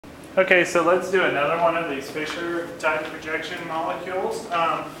Okay, so let's do another one of these Fischer type projection molecules.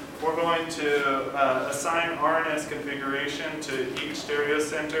 We're going to assign RNS configuration to each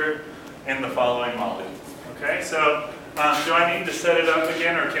stereocenter in the following molecule. Okay, so do I need to set it up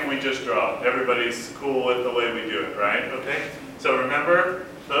again, or can we just draw? Everybody's cool with the way we do it, right? Okay, so remember,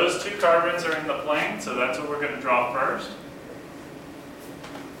 those two carbons are in the plane, so that's what we're going to draw first.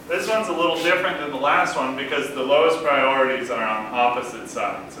 This one's a little different than the last one because the lowest priorities are on opposite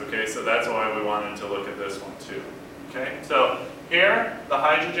sides, okay? So that's why we wanted to look at this one too, okay? So here, the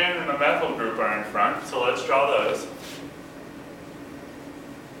hydrogen and the methyl group are in front, so let's draw those.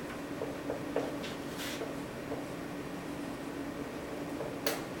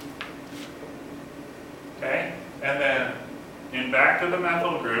 Okay, and then in back of the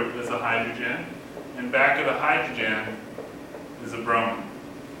methyl group is a hydrogen, in back of the hydrogen is a bromine.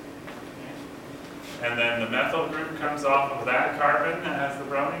 And then the methyl group comes off of that carbon that has the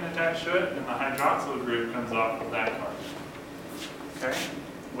bromine attached to it, and the hydroxyl group comes off of that carbon. Okay?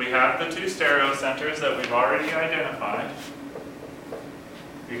 We have the two stereocenters that we've already identified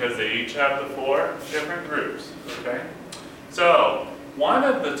because they each have the four different groups. Okay? So, one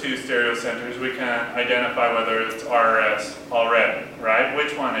of the two stereocenters we can identify whether it's RS already, right?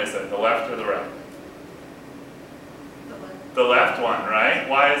 Which one is it? The left or the right? The left. The left one, right?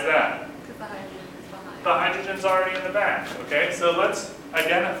 Why is that? Because the hydrogen is behind. The hydrogen's already in the back, okay? So let's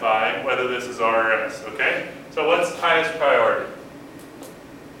identify whether this is R or S, okay? So what's highest priority?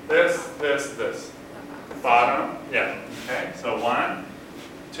 This. Bottom, yeah, okay? So 1,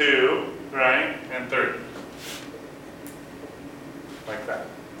 2, right, and 3. Like that,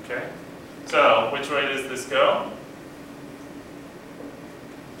 okay? So which way does this go?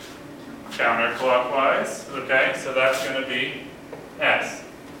 Counterclockwise, okay? So that's going to be S,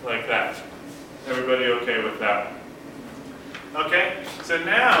 like that. Everybody okay with that? Okay, so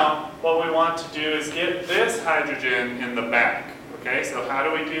now what we want to do is get this hydrogen in the back. Okay, so how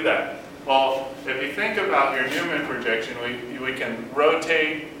do we do that? Well, if you think about your Newman projection, we can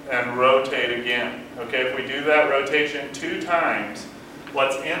rotate and rotate again. Okay, if we do that rotation 2 times,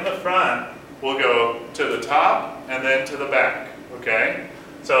 what's in the front will go to the top and then to the back. Okay,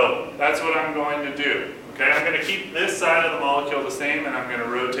 so that's what I'm going to do. Okay, I'm going to keep this side of the molecule the same, and I'm going to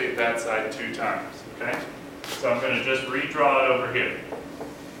rotate that side 2 times. Okay, so I'm going to just redraw it over here.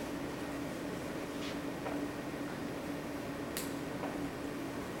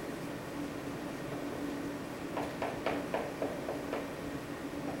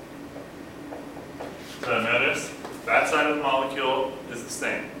 So notice that side of the molecule is the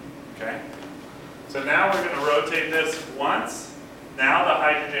same. Okay, so now we're going to rotate this once. Now the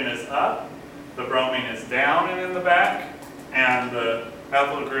hydrogen is up. The bromine is down and in the back, and the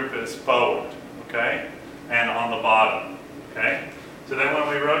methyl group is forward, okay, and on the bottom, okay? So then when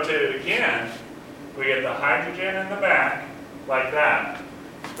we rotate it again, we get the hydrogen in the back, like that.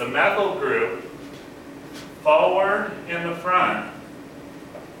 The methyl group forward in the front,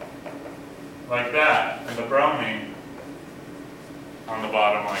 like that, and the bromine on the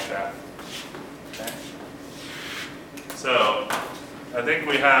bottom like that, okay? So I think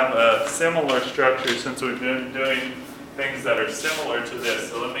we have a similar structure since we've been doing things that are similar to this.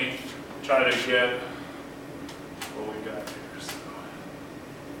 So let me try to get what we got here. So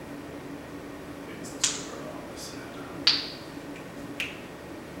these two are opposite.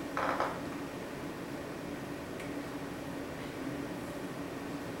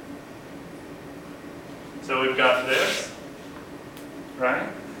 So we've got this, right?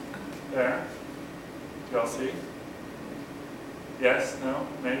 There. Do y'all see? Yes? No?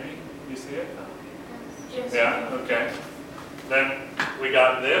 Maybe? You see it? Yes. Yeah? Okay. Then we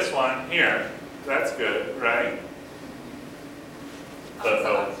got this one here. That's good, right?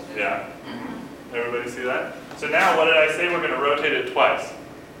 Yeah. Everybody see that? So now what did I say? We're going to rotate it twice.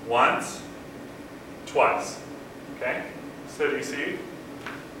 Once, twice. Okay? So do you see?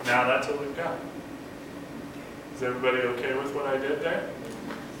 Now that's what we've got. Is everybody okay with what I did there?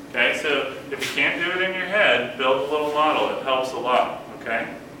 Okay, so if you can't do it in your head, build a little model. It helps a lot, okay?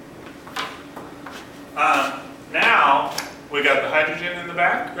 Now, we got the hydrogen in the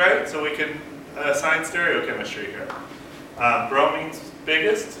back, right? So we can assign stereochemistry here. Bromine's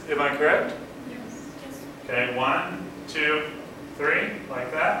biggest, am I correct? Yes. Okay, 1, 2, 3,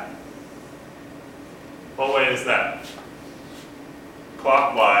 like that. What way is that?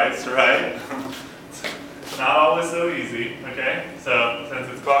 Clockwise, right? Not always so easy, okay? So since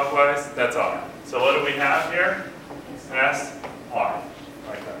it's clockwise, that's R. So what do we have here? S, R,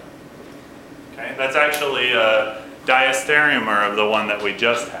 like that. Okay, that's actually a diastereomer of the one that we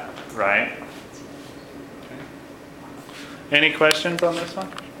just had, right? Okay. Any questions on this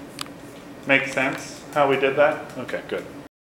one? Make sense how we did that? Okay, good.